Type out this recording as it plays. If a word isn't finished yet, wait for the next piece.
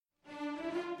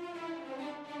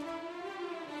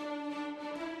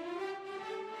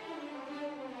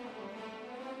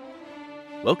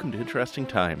Welcome to Interesting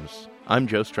Times. I'm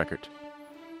Joe Streckert.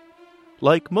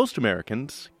 Like most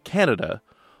Americans, Canada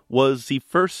was the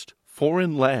first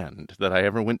foreign land that I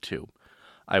ever went to.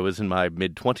 I was in my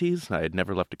mid-20s, I had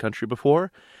never left a country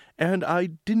before, and I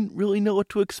didn't really know what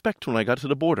to expect when I got to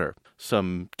the border.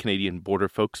 Some Canadian border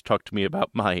folks talked to me about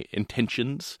my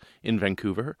intentions in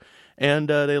Vancouver, and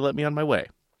they let me on my way.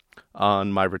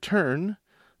 On my return,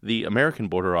 the American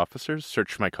border officers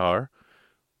searched my car,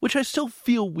 which I still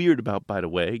feel weird about, by the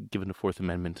way, given the Fourth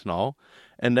Amendment and all.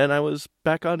 And then I was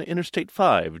back on Interstate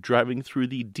 5, driving through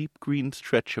the deep green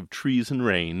stretch of trees and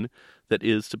rain that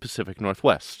is the Pacific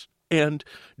Northwest. And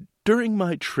during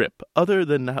my trip, other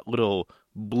than that little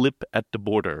blip at the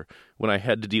border when I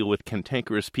had to deal with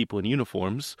cantankerous people in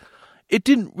uniforms, it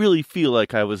didn't really feel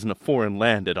like I was in a foreign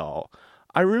land at all.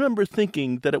 I remember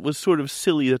thinking that it was sort of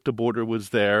silly that the border was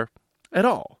there at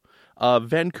all.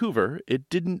 Vancouver, it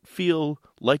didn't feel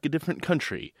like a different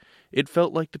country. It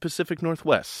felt like the Pacific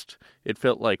Northwest. It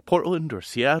felt like Portland or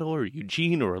Seattle or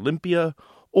Eugene or Olympia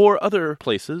or other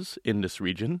places in this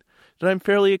region that I'm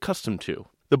fairly accustomed to.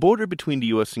 The border between the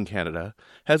U.S. and Canada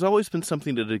has always been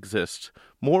something that exists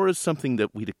more as something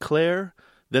that we declare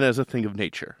than as a thing of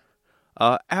nature.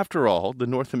 After all, the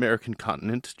North American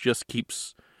continent just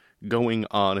keeps going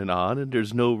on, and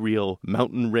there's no real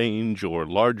mountain range or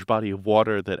large body of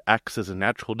water that acts as a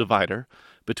natural divider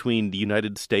between the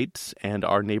United States and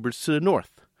our neighbors to the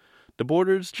north. The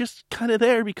border's just kind of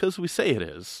there because we say it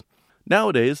is.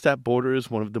 Nowadays, that border is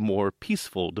one of the more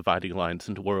peaceful dividing lines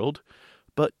in the world,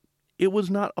 but it was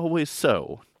not always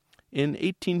so. In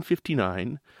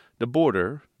 1859, the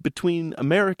border between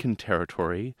American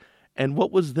territory and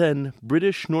what was then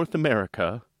British North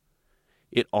America,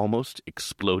 it almost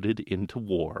exploded into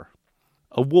war.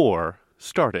 A war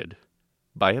started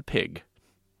by a pig.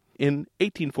 In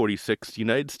 1846, the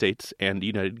United States and the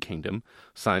United Kingdom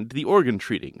signed the Oregon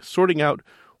Treaty, sorting out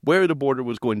where the border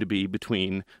was going to be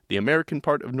between the American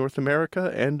part of North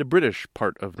America and the British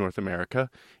part of North America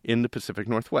in the Pacific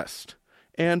Northwest.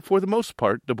 And for the most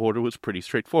part, the border was pretty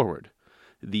straightforward.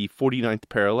 The 49th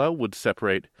parallel would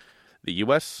separate the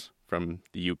U.S. from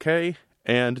the U.K.,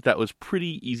 and that was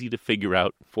pretty easy to figure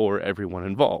out for everyone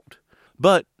involved.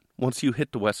 But once you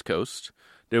hit the West Coast,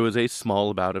 there was a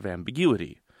small bout of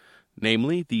ambiguity,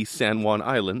 namely the San Juan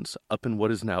Islands up in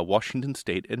what is now Washington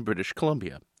State and British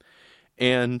Columbia.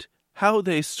 And how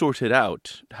they sorted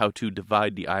out how to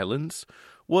divide the islands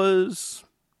was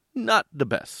not the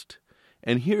best.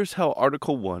 And here's how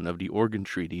Article 1 of the Oregon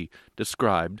Treaty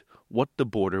described what the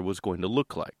border was going to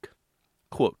look like.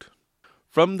 Quote,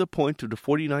 "From the point of the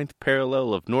 49th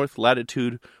parallel of north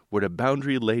latitude, where the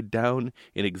boundary laid down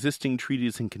in existing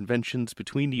treaties and conventions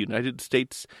between the United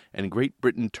States and Great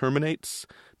Britain terminates,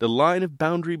 the line of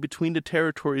boundary between the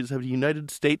territories of the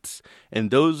United States and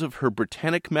those of Her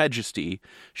Britannic Majesty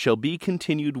shall be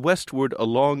continued westward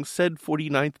along said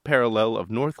 49th parallel of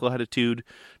north latitude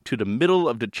to the middle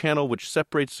of the channel which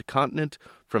separates the continent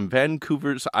from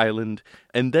Vancouver's Island,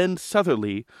 and then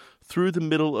southerly through the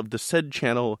middle of the said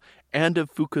channel and of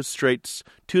Fuca's Straits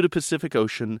to the Pacific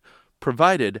Ocean,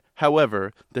 provided,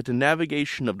 however, that the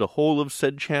navigation of the whole of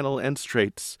said channel and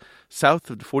straits, south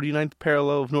of the 49th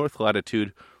parallel of north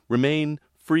latitude, remain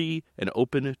free and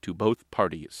open to both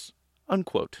parties."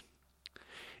 Unquote.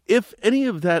 If any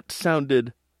of that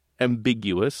sounded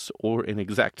ambiguous or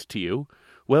inexact to you,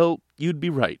 well, you'd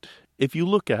be right. If you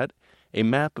look at a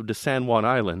map of the San Juan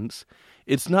Islands,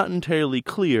 it's not entirely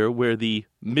clear where the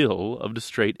middle of the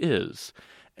strait is,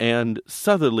 and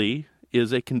southerly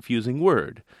is a confusing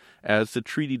word, as the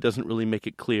treaty doesn't really make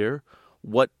it clear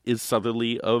what is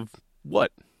southerly of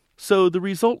what. So the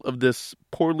result of this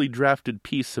poorly drafted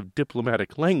piece of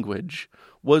diplomatic language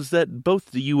was that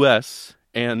both the U.S.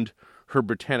 and Her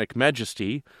Britannic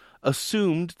Majesty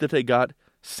assumed that they got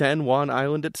San Juan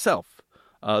Island itself,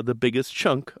 the biggest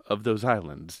chunk of those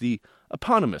islands, the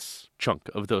eponymous chunk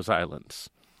of those islands.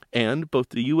 And both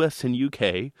the U.S. and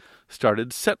U.K.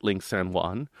 started settling San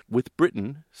Juan, with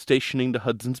Britain stationing the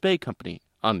Hudson's Bay Company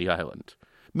on the island.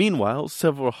 Meanwhile,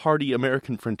 several hardy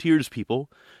American frontierspeople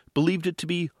believed it to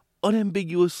be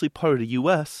unambiguously part of the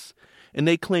U.S., and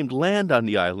they claimed land on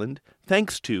the island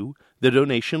thanks to the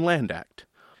Donation Land Act.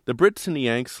 The Brits and the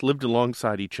Yanks lived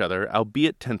alongside each other,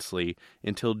 albeit tensely,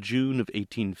 until June of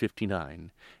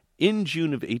 1859. In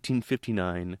June of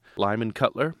 1859, Lyman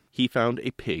Cutler, he found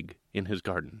a pig in his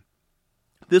garden.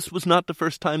 This was not the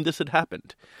first time this had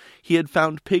happened. He had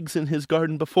found pigs in his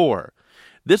garden before.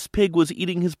 This pig was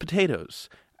eating his potatoes,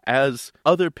 as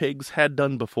other pigs had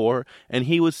done before, and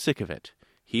he was sick of it.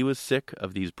 He was sick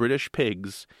of these British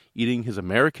pigs eating his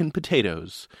American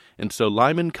potatoes, and so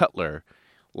Lyman Cutler,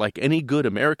 like any good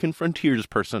American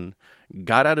frontiersperson,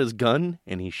 got out his gun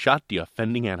and he shot the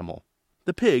offending animal.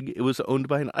 The pig, it was owned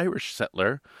by an Irish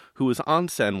settler who was on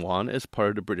San Juan as part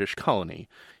of the British colony.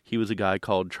 He was a guy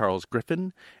called Charles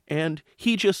Griffin, and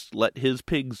he just let his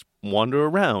pigs wander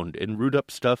around and root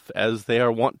up stuff as they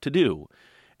are wont to do.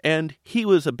 And he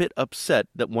was a bit upset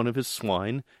that one of his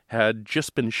swine had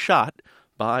just been shot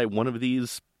by one of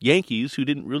these Yankees who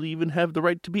didn't really even have the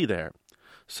right to be there.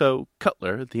 So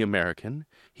Cutler, the American,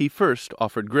 he first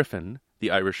offered Griffin,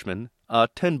 the Irishman,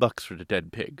 $10 for the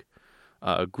dead pig.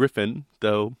 Griffin,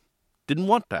 though, didn't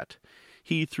want that.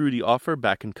 He threw the offer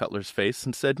back in Cutler's face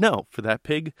and said, no, for that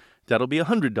pig, that'll be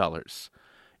 $100.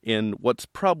 In what's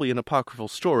probably an apocryphal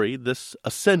story, this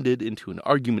ascended into an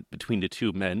argument between the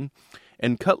two men,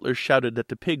 and Cutler shouted that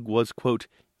the pig was, quote,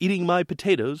 eating my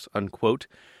potatoes, unquote,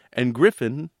 and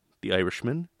Griffin, the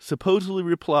Irishman, supposedly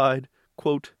replied,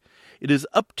 quote, it is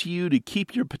up to you to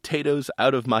keep your potatoes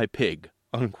out of my pig,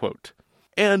 unquote.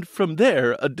 And from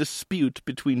there, a dispute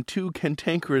between two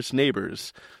cantankerous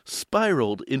neighbors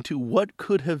spiraled into what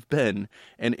could have been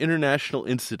an international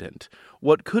incident,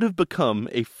 what could have become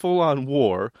a full-on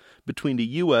war between the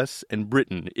U.S. and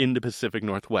Britain in the Pacific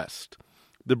Northwest.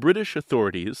 The British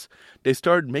authorities, they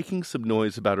started making some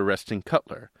noise about arresting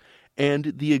Cutler,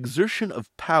 and the exertion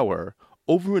of power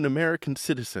over an American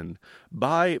citizen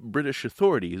by British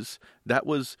authorities, that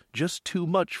was just too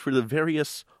much for the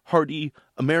various hardy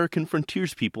American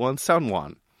frontierspeople on San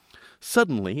Juan.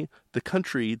 Suddenly, the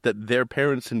country that their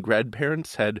parents and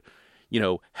grandparents had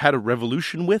a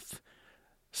revolution with,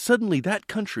 suddenly that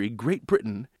country, Great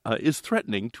Britain, is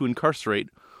threatening to incarcerate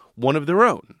one of their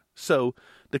own. So,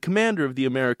 the commander of the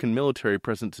American military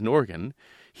presence in Oregon,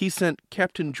 he sent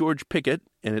Captain George Pickett,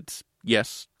 and it's,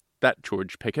 yes, that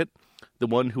George Pickett, the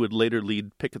one who would later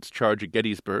lead Pickett's charge at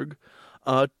Gettysburg,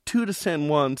 to the San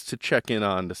Juans to check in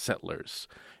on the settlers.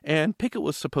 And Pickett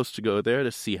was supposed to go there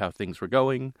to see how things were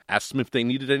going, ask them if they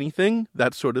needed anything,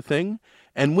 that sort of thing.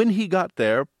 And when he got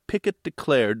there, Pickett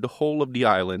declared the whole of the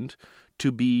island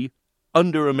to be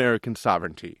under American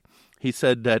sovereignty. He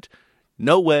said that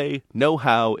no way, no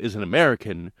how is an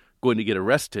American going to get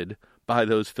arrested by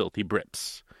those filthy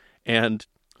Brits. And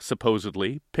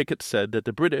supposedly, Pickett said that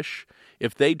the British,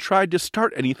 if they tried to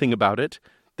start anything about it,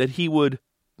 that he would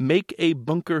make a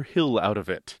Bunker Hill out of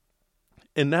it.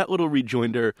 And that little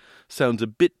rejoinder sounds a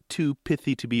bit too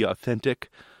pithy to be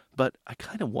authentic, but I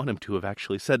kind of want him to have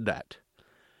actually said that.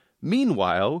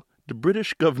 Meanwhile, the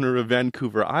British governor of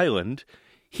Vancouver Island,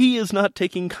 he is not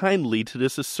taking kindly to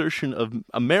this assertion of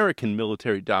American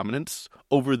military dominance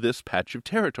over this patch of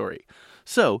territory.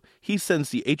 So, he sends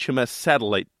the HMS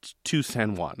Satellite to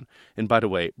San Juan. And by the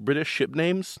way, British ship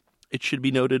names, it should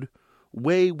be noted,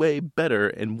 way, way better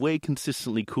and way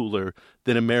consistently cooler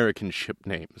than American ship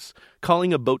names.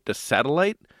 Calling a boat the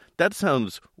Satellite, that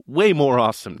sounds way more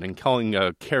awesome than calling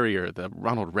a carrier the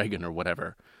Ronald Reagan or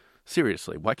whatever.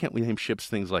 Seriously, why can't we name ships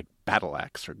things like Battle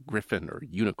Axe or Griffin or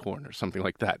Unicorn or something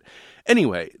like that?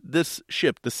 Anyway, this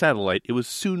ship, the Satellite, it was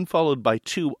soon followed by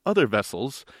two other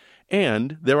vessels,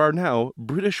 and there are now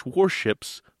British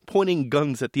warships pointing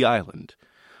guns at the island.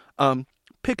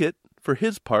 Pickett, for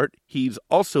his part, he's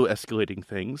also escalating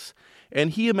things,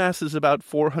 and he amasses about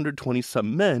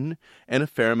 420-some men and a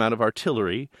fair amount of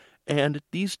artillery, and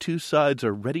these two sides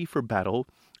are ready for battle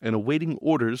and awaiting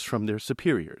orders from their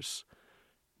superiors.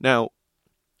 Now,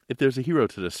 if there's a hero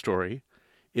to this story,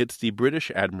 it's the British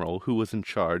admiral who was in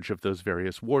charge of those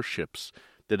various warships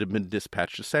that had been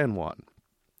dispatched to San Juan.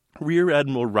 Rear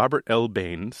Admiral Robert L.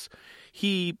 Baines,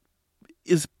 he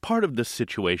is part of this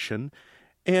situation,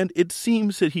 and it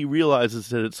seems that he realizes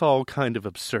that it's all kind of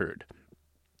absurd.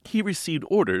 He received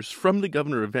orders from the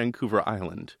governor of Vancouver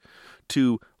Island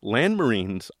to land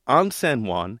Marines on San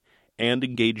Juan and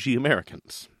engage the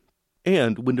Americans.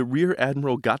 And when the Rear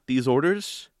Admiral got these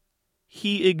orders,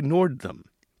 he ignored them.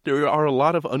 There are a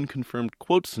lot of unconfirmed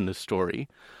quotes in this story,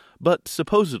 but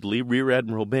supposedly Rear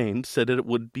Admiral Baines said that it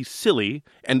would be silly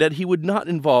and that he would not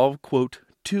involve, quote,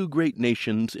 two great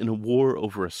nations in a war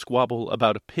over a squabble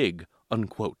about a pig,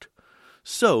 unquote.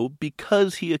 So,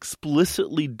 because he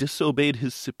explicitly disobeyed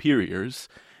his superiors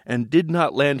and did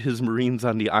not land his Marines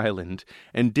on the island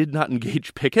and did not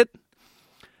engage Pickett,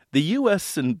 the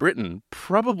U.S. and Britain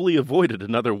probably avoided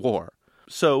another war.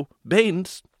 So,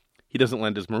 Baines, he doesn't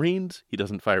land his Marines, he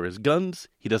doesn't fire his guns,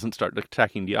 he doesn't start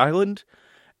attacking the island,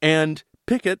 and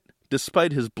Pickett,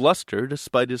 despite his bluster,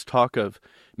 despite his talk of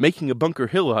making a Bunker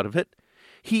Hill out of it,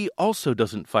 he also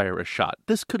doesn't fire a shot.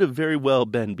 This could have very well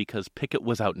been because Pickett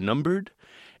was outnumbered,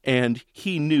 and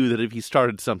he knew that if he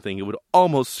started something, it would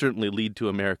almost certainly lead to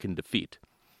American defeat.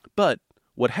 But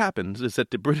what happens is that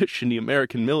the British and the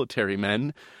American military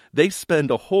men, they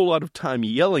spend a whole lot of time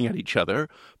yelling at each other,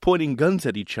 pointing guns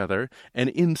at each other, and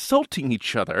insulting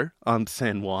each other on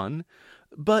San Juan,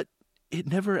 but it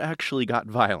never actually got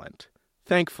violent,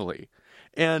 thankfully.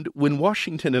 And when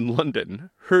Washington and London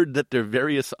heard that their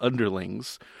various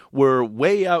underlings were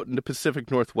way out in the Pacific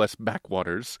Northwest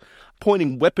backwaters,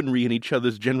 pointing weaponry in each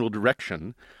other's general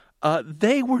direction,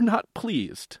 they were not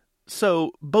pleased.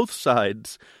 So both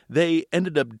sides, they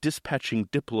ended up dispatching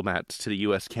diplomats to the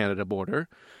U.S.-Canada border,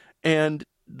 and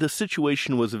the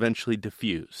situation was eventually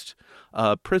diffused.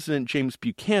 President James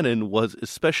Buchanan was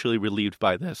especially relieved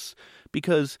by this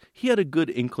because he had a good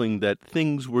inkling that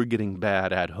things were getting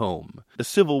bad at home. The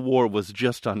Civil War was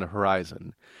just on the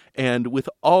horizon, and with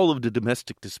all of the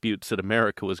domestic disputes that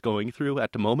America was going through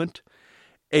at the moment,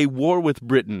 a war with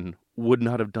Britain would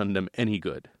not have done them any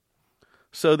good.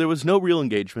 So there was no real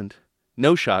engagement,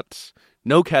 no shots,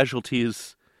 no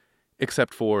casualties,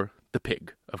 except for the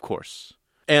pig, of course.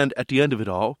 And at the end of it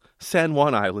all, San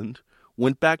Juan Island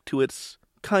went back to its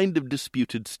kind of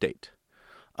disputed state.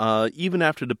 Even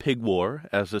after the Pig War,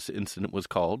 as this incident was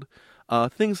called,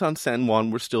 things on San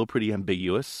Juan were still pretty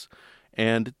ambiguous,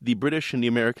 and the British and the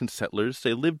American settlers,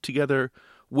 they lived together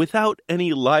without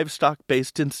any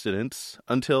livestock-based incidents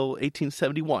until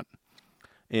 1871.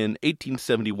 In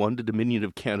 1871, the Dominion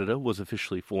of Canada was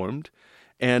officially formed,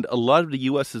 and a lot of the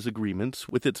U.S.'s agreements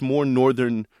with its more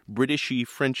northern, Britishy,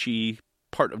 Frenchy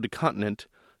part of the continent,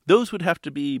 those would have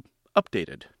to be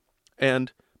updated.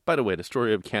 And, by the way, the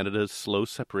story of Canada's slow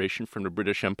separation from the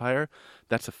British Empire,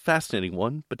 that's a fascinating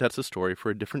one, but that's a story for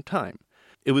a different time.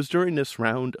 It was during this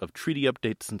round of treaty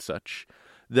updates and such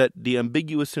that the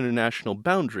ambiguous international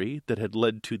boundary that had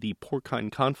led to the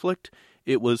Porcine conflict,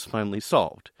 it was finally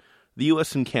solved. The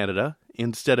U.S. and Canada,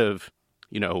 instead of,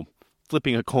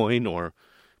 flipping a coin or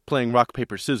playing rock,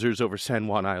 paper, scissors over San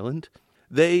Juan Island,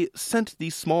 they sent the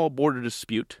small border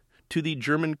dispute to the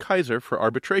German Kaiser for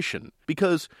arbitration.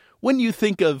 Because when you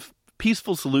think of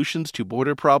peaceful solutions to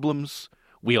border problems,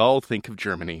 we all think of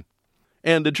Germany.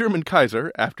 And the German Kaiser,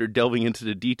 after delving into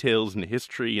the details and the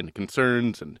history and the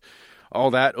concerns and all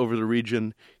that over the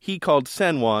region, he called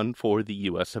San Juan for the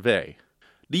U.S. of A.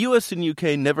 The U.S. and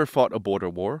UK never fought a border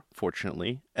war,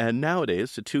 fortunately, and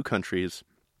nowadays the two countries,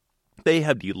 they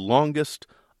have the longest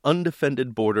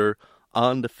undefended border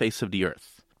on the face of the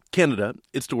earth. Canada,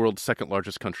 it's the world's second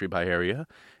largest country by area,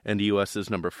 and the U.S. is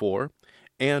number 4.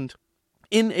 And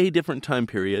in a different time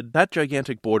period, that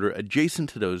gigantic border adjacent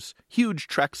to those huge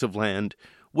tracts of land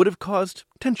would have caused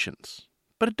tensions.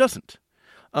 But it doesn't.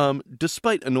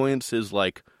 Despite annoyances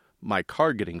like my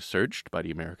car getting searched by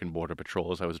the American Border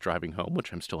Patrol as I was driving home,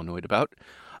 which I'm still annoyed about,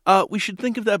 we should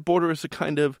think of that border as a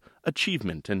kind of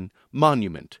achievement and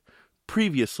monument.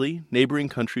 Previously, neighboring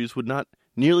countries would not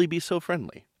nearly be so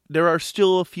friendly. There are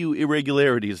still a few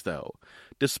irregularities, though.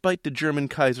 Despite the German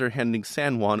Kaiser handing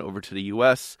San Juan over to the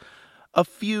U.S., a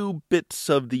few bits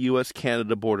of the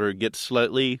U.S.-Canada border get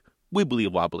slightly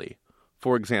wibbly-wobbly.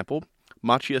 For example,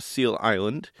 Machias Seal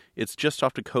Island, it's just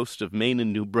off the coast of Maine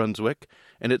and New Brunswick,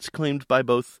 and it's claimed by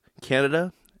both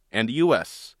Canada and the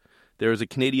U.S. There is a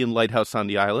Canadian lighthouse on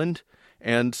the island,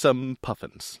 and some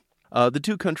puffins. The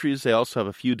two countries, they also have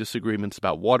a few disagreements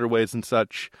about waterways and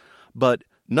such, but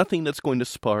nothing that's going to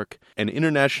spark an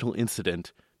international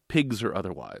incident, pigs or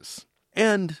otherwise.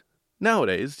 And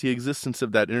nowadays, the existence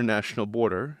of that international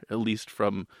border, at least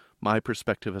from my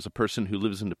perspective as a person who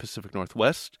lives in the Pacific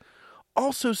Northwest,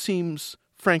 also seems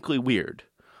frankly weird.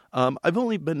 I've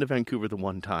only been to Vancouver the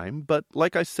one time, but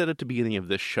like I said at the beginning of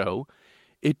this show,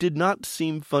 it did not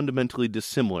seem fundamentally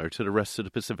dissimilar to the rest of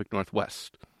the Pacific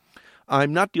Northwest.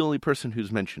 I'm not the only person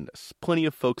who's mentioned this. Plenty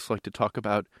of folks like to talk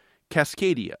about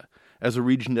Cascadia as a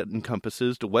region that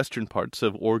encompasses the western parts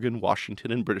of Oregon, Washington,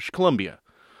 and British Columbia,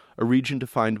 a region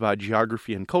defined by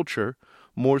geography and culture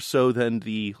more so than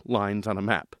the lines on a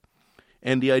map.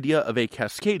 And the idea of a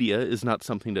Cascadia is not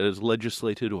something that is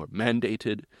legislated or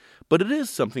mandated, but it is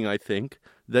something, I think,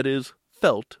 that is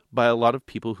felt by a lot of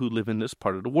people who live in this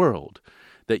part of the world.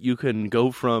 That you can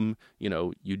go from,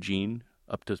 Eugene,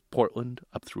 up to Portland,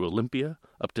 up through Olympia,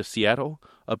 up to Seattle,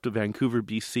 up to Vancouver,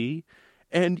 BC,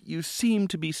 and you seem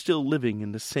to be still living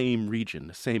in the same region,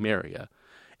 the same area.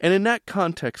 And in that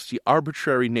context, the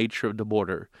arbitrary nature of the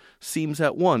border seems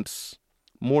at once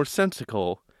more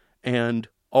sensical and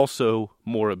also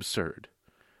more absurd.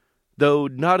 Though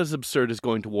not as absurd as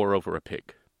going to war over a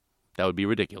pig. That would be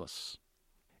ridiculous.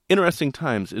 Interesting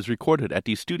Times is recorded at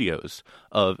the studios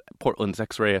of Portland's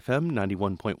X-Ray FM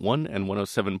 91.1 and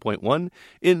 107.1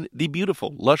 in the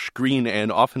beautiful, lush, green,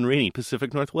 and often rainy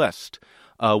Pacific Northwest.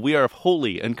 We are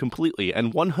wholly and completely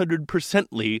and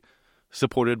 100%ly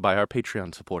supported by our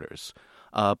Patreon supporters.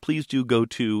 Please do go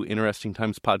to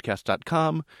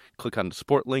interestingtimespodcast.com, click on the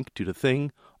support link, do the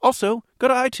thing. Also, go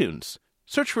to iTunes,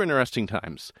 search for Interesting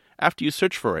Times. After you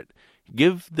search for it,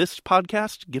 give this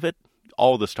podcast, give it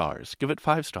all the stars, give it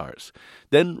 5 stars.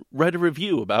 Then write a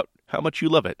review about how much you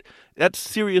love it. That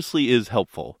seriously is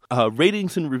helpful.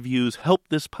 Ratings and reviews help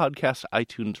this podcast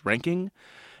iTunes ranking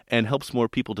and helps more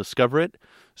people discover it.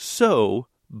 So,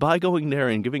 by going there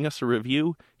and giving us a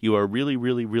review, you are really,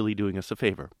 really, really doing us a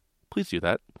favor. Please do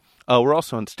that. We're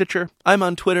also on Stitcher. I'm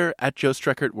on Twitter at Joe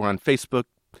Streckert. We're on Facebook,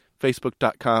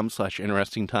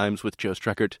 facebook.com/interestingtimes with Joe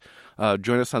Streckert.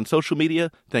 Join us on social media.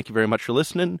 Thank you very much for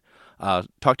listening.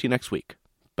 Talk to you next week.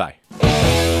 Bye.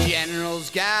 Generals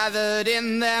gathered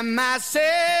in their masses,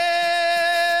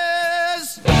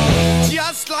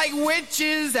 just like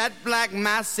witches at black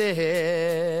masses.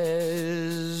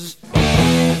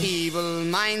 Evil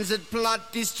minds that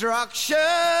plot destruction,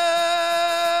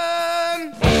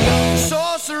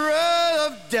 sorcerer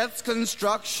of death's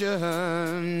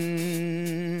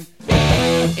construction.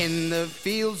 In the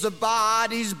fields of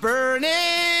bodies burning,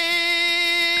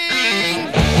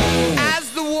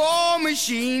 as the war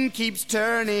machine keeps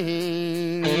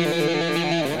turning.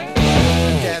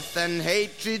 Death and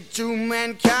hatred to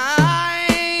mankind,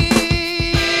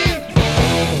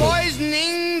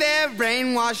 poisoning their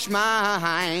brainwashed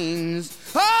minds.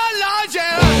 Oh, Lord,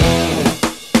 yeah.